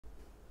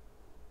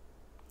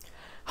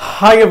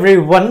Hi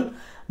everyone.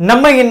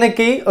 நம்ம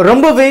இன்னைக்கு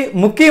ரொம்பவே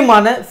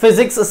முக்கியமான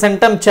physics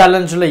centum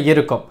challengeல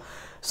இருக்கோம்.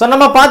 So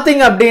நம்ம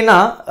பாத்தீங்க அப்படினா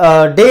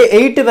day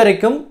 8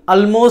 வரைக்கும்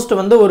almost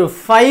வந்து ஒரு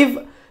 5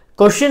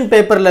 question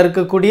paperல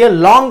இருக்கக்கூடிய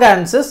long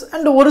answers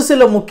and ஒரு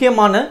சில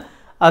முக்கியமான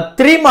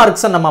 3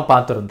 marks நம்ம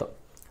பார்த்திருந்தோம்.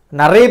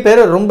 நிறைய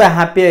பேர் ரொம்ப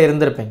ஹாப்பியா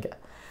இருந்திருப்பீங்க.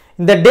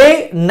 இந்த day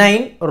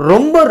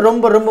 9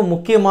 ரொம்ப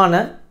முக்கியமான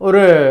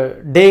ஒரு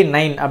day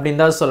 9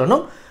 அப்படினு தான்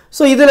சொல்லணும்.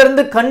 So இதில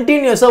இருந்து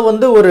கண்டினியூஸா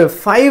வந்து ஒரு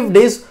 5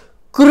 days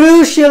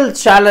crucial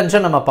challenge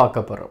நம்ம பார்க்க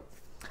போறோம்.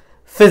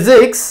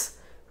 Physics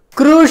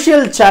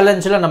crucial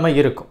challengeல நம்ம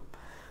இருக்கோம்.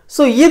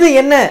 So இது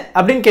என்ன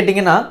அப்படினு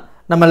கேட்டிங்கனா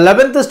நம்ம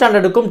 11th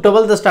ஸ்டாண்டர்டுக்கும்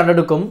 12th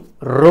ஸ்டாண்டர்டுக்கும்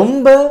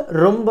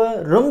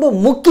ரொம்ப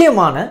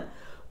முக்கியமான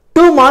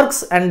 2 marks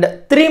and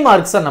 3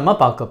 marks நம்ம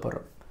பார்க்க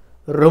போறோம்.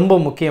 ரொம்ப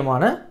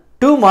முக்கியமான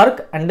 2 mark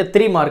and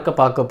 3 mark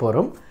பார்க்க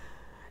போறோம்.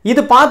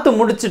 இது பார்த்து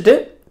முடிச்சிட்டு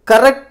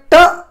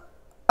கரெக்ட்டா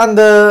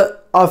அந்த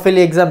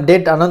half-yearly exam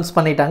date announce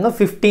பண்ணிட்டாங்க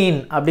 15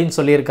 அப்படினு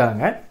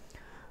சொல்லிருக்காங்க.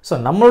 So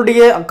நம்மளுடைய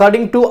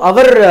according to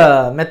our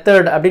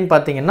method அப்படினு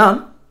பாத்தீங்கன்னா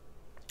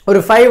ஒரு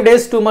 5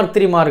 days 2 mark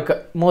 3 mark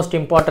most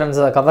importance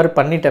cover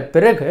பண்ணிட்ட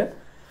பிறகு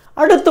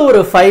அடுத்து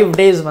ஒரு 5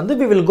 days வந்து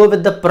we will go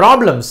with the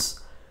problems.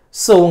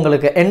 So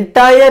உங்களுக்கு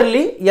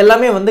entirely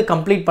எல்லாமே வந்து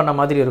கம்ப்ளீட் பண்ண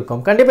மாதிரி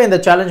இருக்கும். கண்டிப்பா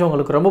இந்த challenge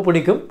உங்களுக்கு ரொம்ப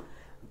பிடிக்கும்.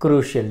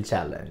 Crucial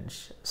challenge.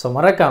 So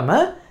மறக்காம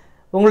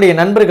உங்களுடைய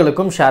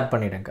நண்பர்களுக்கும் ஷேர்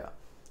பண்ணிடுங்க.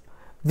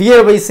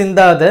 வியர்வை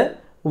சிந்தாத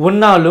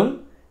உன்னாலும்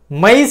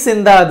மை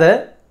சிந்தாத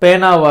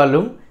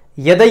பேனாவாலும்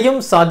எதையும்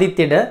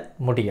சாதித்திட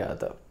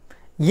முடியாது.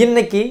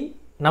 இன்னைக்கு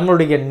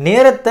நம்மளுடைய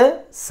நேரத்தை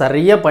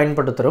சரியா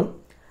பயன்படுத்துறோம்.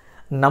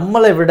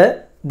 நம்மளை விட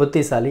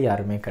புத்திசாலி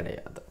யாருமே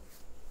கிடையாது.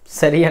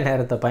 சரியா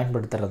நேரத்தை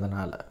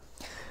பயன்படுத்துறதுனால.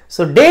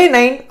 So day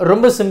 9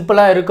 ரொம்ப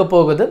சிம்பிளா இருக்க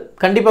போகுது.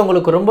 கண்டிப்பா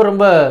உங்களுக்கு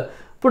ரொம்ப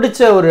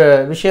பிடிச்ச ஒரு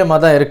விஷயமா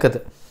தான்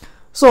இருக்குது.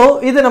 So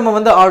இது நம்ம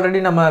வந்து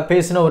ஆல்ரெடி நம்ம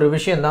பேசின ஒரு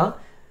விஷயம் தான்.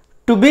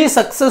 To be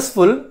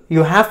successful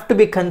you have to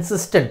be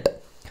consistent.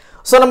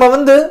 So நம்ம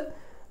வந்து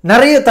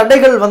நிறைய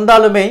தடைகள்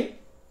வந்தாலுமே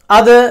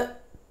அதை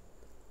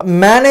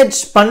மேனேஜ்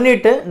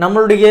பண்ணிட்டு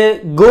நம்மளுடைய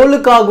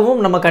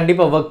கோலுக்காகவும் நம்ம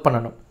கண்டிப்பா வர்க்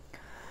பண்ணணும்.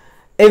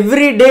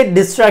 Every day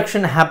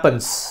distraction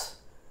happens,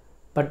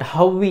 but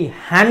how we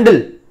handle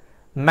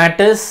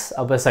matters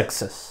our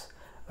success.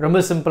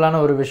 ரொம்ப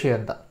சிம்பிளான ஒரு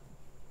விஷயம் தான்.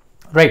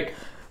 ரைட்.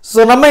 ஸோ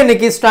நம்ம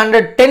இன்னைக்கு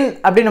ஸ்டாண்டர்ட் 10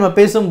 அப்படி நம்ம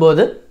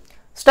பேசும்போது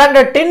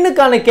ஸ்டாண்டர்ட்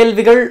 10க்கான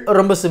கேள்விகள்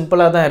ரொம்ப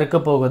சிம்பிளாக தான் இருக்க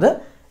போகுது.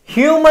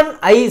 ஹியூமன்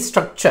ஐ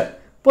ஸ்ட்ரக்சர்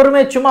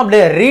பொறுமையாக சும்மா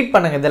அப்படியே ரீட்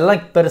பண்ணுங்க.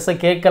 இதெல்லாம் பெருசாக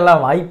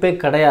கேட்கலாம் வாய்ப்பே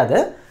கிடையாது.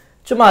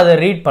 சும்மா அதை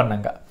ரீட்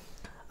பண்ணுங்க.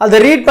 அதை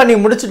ரீட் பண்ணி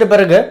முடிச்சிட்ட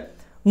பிறகு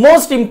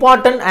மோஸ்ட்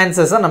இம்பார்ட்டன்ட்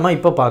ஆன்சர்ஸை நம்ம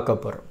இப்போ பார்க்க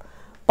போகிறோம்.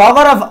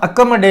 பவர் ஆஃப்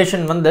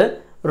அக்கமடேஷன் வந்து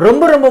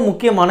ரொம்ப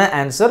முக்கியமான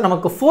ஆன்சர்.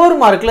 நமக்கு 4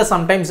 மார்க்கில்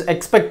சம்டைம்ஸ்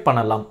எக்ஸ்பெக்ட்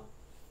பண்ணலாம்.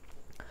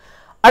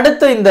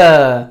 அடுத்து இந்த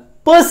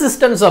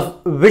persistence of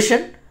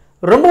vision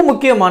ரொம்ப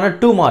முக்கியமான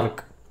 2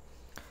 மார்க்.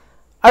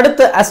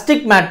 அடுத்து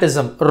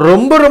astigmatism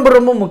ரொம்ப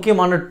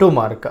முக்கியமான 2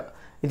 மார்க்.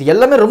 இது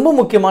எல்லாமே ரொம்ப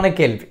முக்கியமான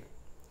கேள்வி.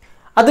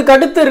 அதுக்கு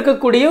அடுத்து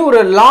இருக்கக்கூடிய ஒரு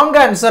லாங்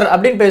ஆன்சர்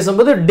அப்படின்னு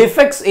பேசும்போது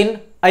defects in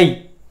eye,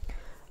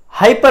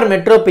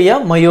 hypermetropia,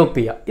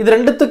 myopia இது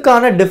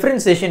ரெண்டுத்துக்கான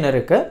டிஃபரன்சியேஷன்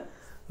இருக்கு.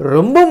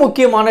 ரொம்ப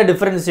முக்கியமான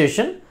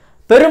டிஃபரன்சியேஷன்.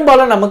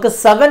 பெரும்பாலும் நமக்கு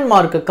 7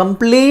 மார்க்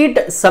கம்ப்ளீட்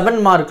 7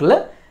 மார்க்ல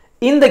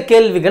இந்த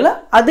கேள்விகளை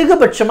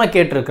அதிகபட்சமா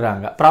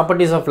கேட்டிருக்காங்க.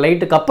 ப்ராப்பர்ட்டிஸ் ஆஃப்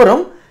லைட்டுக்கு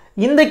அப்புறம்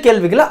இந்த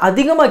கேள்விகளை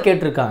அதிகமா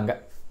கேட்டிருக்காங்க.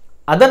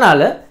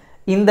 அதனால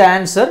இந்த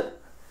ஆன்சர்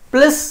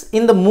பிளஸ்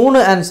இந்த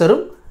 3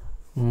 ஆன்சரும்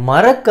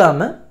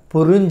மறக்காம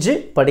புரிஞ்சு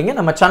படிங்க.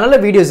 நம்ம சேனல்ல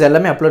வீடியோஸ்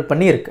எல்லாமே அப்லோட்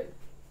பண்ணி இருக்கு.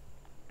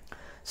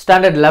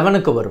 ஸ்டாண்டர்ட்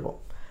 11க்கு வருவோம்.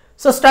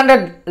 ஸோ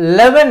ஸ்டாண்டர்ட்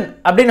 11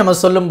 அப்படி நம்ம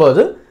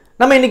சொல்லும்போது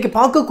நம்ம இன்னைக்கு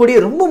பார்க்கக்கூடிய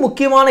ரொம்ப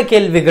முக்கியமான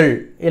கேள்விகள்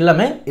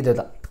எல்லாமே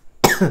இதுதான்.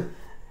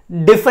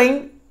 டிஃபைன்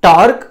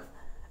டார்க்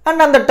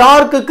அண்ட் அந்த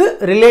டார்க்குக்கு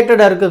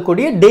ரிலேட்டடாக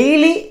இருக்கக்கூடிய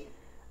daily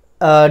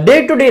day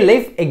to day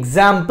life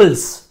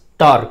examples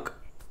dark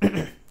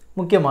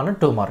முக்கியமான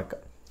 2 மார்க்.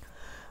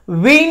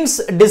 வீன்ஸ்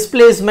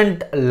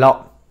டிஸ்பிளேஸ்மெண்ட் லா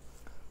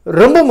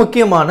ரொம்ப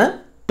முக்கியமான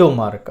 2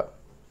 மார்க்.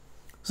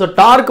 ஸோ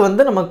டார்க்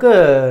வந்து நமக்கு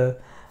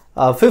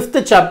 5th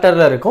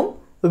சாப்டரில் இருக்கும்.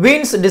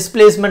 வீன்ஸ்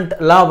டிஸ்பிளேஸ்மெண்ட்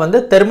லா வந்து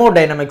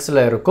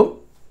தெர்மோடைனமிக்ஸில் இருக்கும்.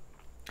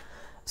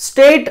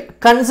 State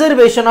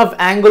conservation of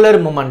angular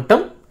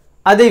momentum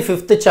அதே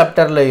 5th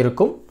சாப்டரில்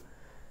இருக்கும்.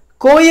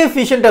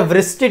 கோஎஃபிஷியன்ட் ஆஃப்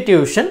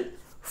ரெஸ்டிடியூஷன்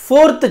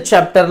 4th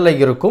சாப்டரில்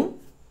இருக்கும்.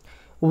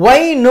 why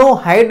no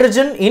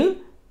hydrogen in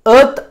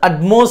earth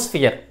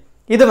atmosphere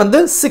இது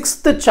வந்து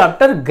 6th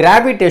சாப்டர்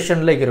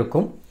கிராவிடேஷன்ல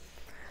இருக்கும்.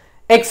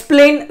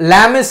 எக்ஸ்பிளைன்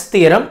லாமிஸ்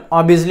தியரம்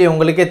ஆப்வியஸ்லி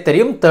உங்களுக்கே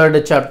தெரியும் 3rd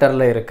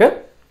சாப்டர்ல இருக்கு.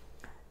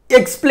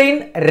 Explain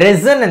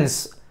resonance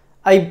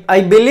I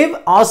believe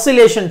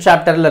oscillation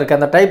சாப்டர்ல இருக்கு.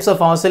 அந்த types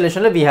of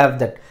ஆசிலேஷன்ல we have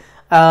that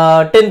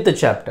 10th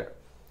chapter.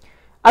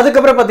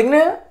 அதுக்கப்புறம்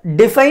பார்த்தீங்கன்னா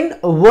define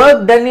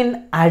work done in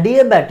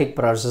adiabatic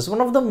process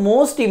one of the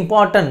most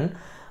important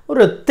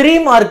ஒரு 3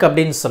 மார்க்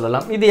அப்படின்னு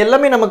சொல்லலாம். இது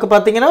எல்லாமே நமக்கு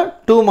பார்த்தீங்கன்னா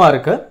 2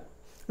 மார்க்.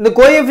 இந்த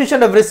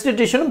கோஎஃபிஷியன்ட் ஆஃப்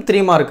ரெஸ்டிடியூஷனும்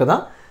 3 மார்க்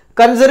தான்.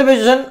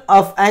 கன்சர்வேஷன்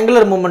ஆஃப்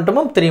ஆங்குலர்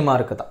மொமெண்டமும் 3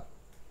 மார்க் தான்.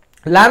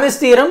 Lami's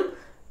theorem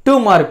 2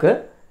 mark.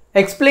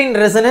 Explain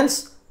resonance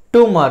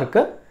 2 mark.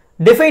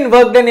 Define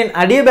work done in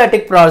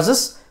adiabatic process,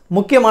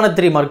 முக்கியமான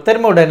 3 மார்க்.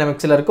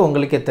 Thermodynamicsல இருக்கு,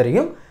 உங்களுக்கே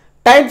தெரியும்.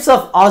 Types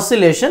of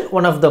oscillation,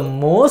 one of the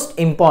most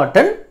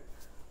important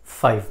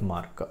 5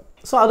 mark.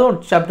 So அதுவும்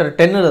chapter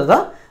 10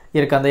 தான்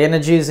இருக்கு. அந்த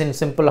energies in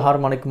simple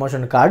harmonic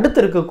motionக்கு அடுத்து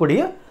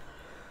இருக்கக்கூடிய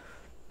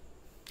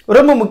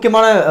ரொம்ப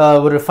முக்கியமான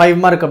ஒரு 5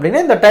 மார்க் அப்படின்னா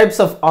இந்த டைப்ஸ்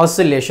ஆஃப்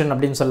ஆசிலேஷன்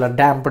அப்படின்னு சொல்லலாம்.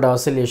 டேம்ப்டு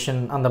ஆசிலேஷன்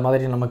அந்த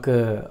மாதிரி நமக்கு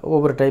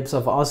ஒவ்வொரு டைப்ஸ்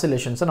ஆஃப்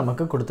ஆசிலேஷன்ஸை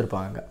நமக்கு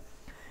கொடுத்துருப்பாங்க.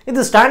 இது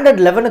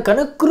ஸ்டாண்டர்ட்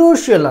 11க்கான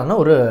குரூஷியலான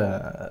ஒரு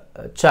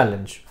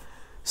சேலஞ்ச்.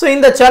 ஸோ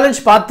இந்த சேலஞ்ச்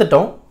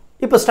பார்த்துட்டோம்.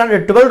 இப்போ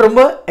ஸ்டாண்டர்ட் 12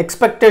 ரொம்ப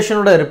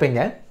எக்ஸ்பெக்டேஷனோடு இருப்பீங்க.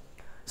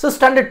 ஸோ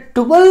ஸ்டாண்டர்ட்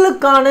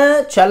 12க்கான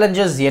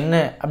சேலஞ்சஸ் என்ன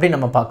அப்படின்னு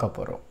நம்ம பார்க்க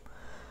போகிறோம்.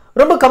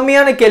 ரொம்ப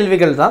கம்மியான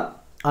கேள்விகள் தான்,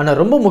 ஆனால்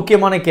ரொம்ப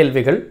முக்கியமான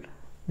கேள்விகள்.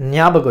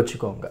 ஞாபகம்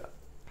வச்சுக்கோங்க.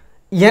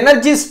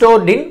 Energy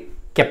stored in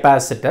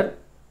capacitor,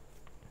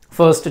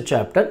 first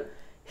chapter.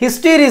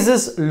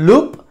 Hysteresis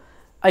loop,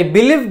 I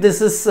believe this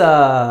is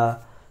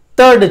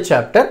third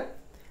chapter.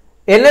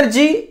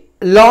 Energy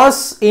loss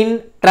in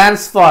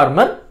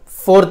transformer,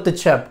 fourth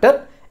chapter.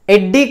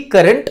 Eddy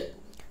current,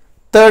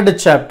 third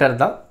chapter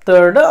தான்,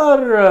 third or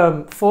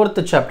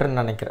fourth chapter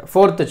நினைக்கிறேன்,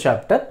 fourth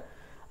chapter.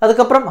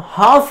 அதுக்கப்புறம்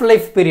half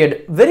life period,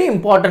 very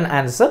important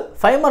answer,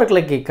 5 மார்க்ல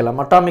கேட்கலாம்.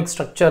 atomic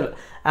structure,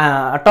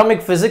 atomic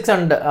physics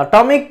and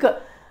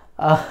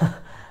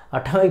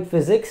atomic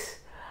physics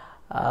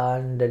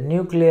and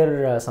nuclear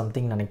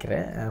something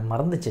நினைக்கிறேன்,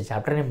 மறந்துச்சு,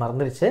 chapter name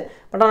மறந்துருச்சு.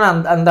 But ஆனால்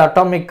அந்த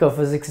atomic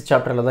physics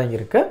சாப்டரில் தான்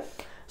இருக்குது.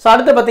 ஸோ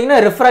அடுத்து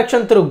பார்த்தீங்கன்னா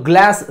refraction through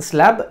class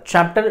slab,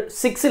 chapter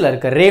 6ல்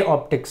இருக்குது, ரே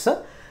ஆப்டிக்ஸ்.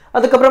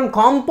 அதுக்கப்புறம்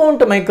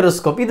காம்பவுண்ட்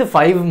மைக்ரோஸ்கோப், இது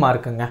 5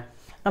 மார்க்குங்க.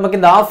 நமக்கு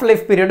இந்த ஆஃப்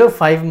லைஃப் பீரியடும்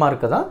 5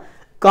 மார்க்கு தான்.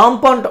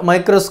 காம்பவுண்ட்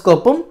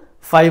மைக்ரோஸ்கோப்பும்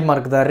 5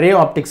 மார்க் தான், ரே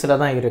ஆப்டிக்ஸில்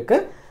தான்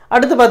இருக்குது.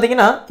 அடுத்து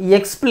பார்த்தீங்கன்னா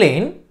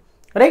explain,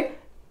 right,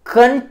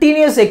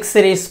 continuous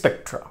x ray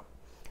spectra,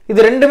 இது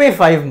ரெண்டுமே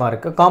 5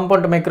 மார்க்.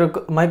 காம்பவுண்ட்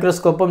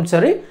மைக்ரோஸ்கோப்பும்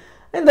சரி,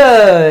 இந்த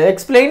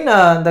எக்ஸ்பிளைன்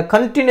இந்த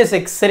கண்டினியூஸ்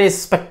எக்ஸ்ரே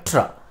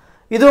ஸ்பெக்ட்ரா,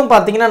 இதுவும்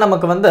பார்த்தீங்கன்னா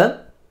நமக்கு வந்து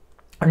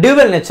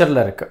டியூவல்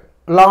நேச்சரில் இருக்குது.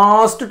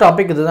 லாஸ்ட்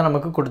டாபிக் இது தான்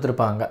நமக்கு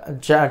கொடுத்துருப்பாங்க.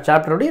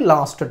 சாப்டருடைய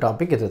லாஸ்ட்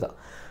டாபிக் இது தான்.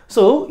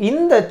 ஸோ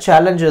இந்த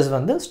சேலஞ்சஸ்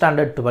வந்து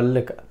ஸ்டாண்டர்ட்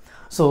 12க்கு.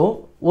 ஸோ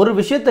ஒரு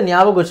விஷயத்தை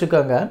ஞாபகம்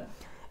வச்சுக்கோங்க,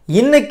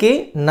 இன்றைக்கி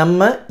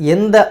நம்ம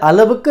எந்த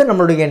அளவுக்கு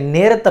நம்மளுடைய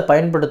நேரத்தை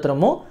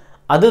பயன்படுத்துகிறோமோ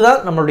அதுதான்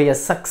நம்மளுடைய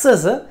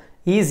சக்ஸஸை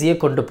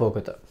ஈஸியாக கொண்டு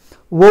போகுது.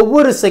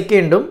 ஒவ்வொரு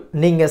செகண்டும்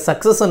நீங்கள்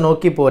சக்ஸஸை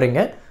நோக்கி போகிறீங்க,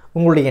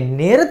 உங்களுடைய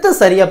நேரத்தை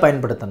சரியாக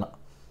பயன்படுத்தணும்.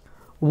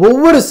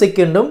 ஒவ்வொரு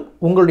செகண்டும்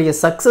உங்களுடைய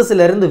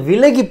சக்ஸஸிலிருந்து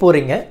விலகி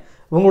போகிறீங்க,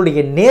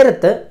 உங்களுடைய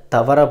நேரத்தை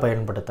தவறாக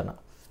பயன்படுத்தணும்.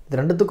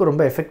 இது ரெண்டுத்துக்கும்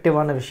ரொம்ப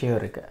எஃபெக்டிவான விஷயம்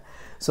இருக்குது.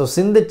 ஸோ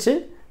சிந்திச்சு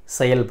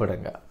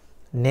செயல்படுங்க.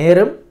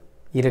 நேரம்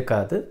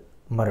இருக்காது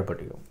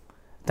மறுபடியும்.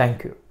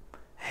 Thank you.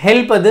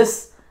 Help this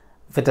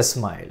with a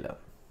smile.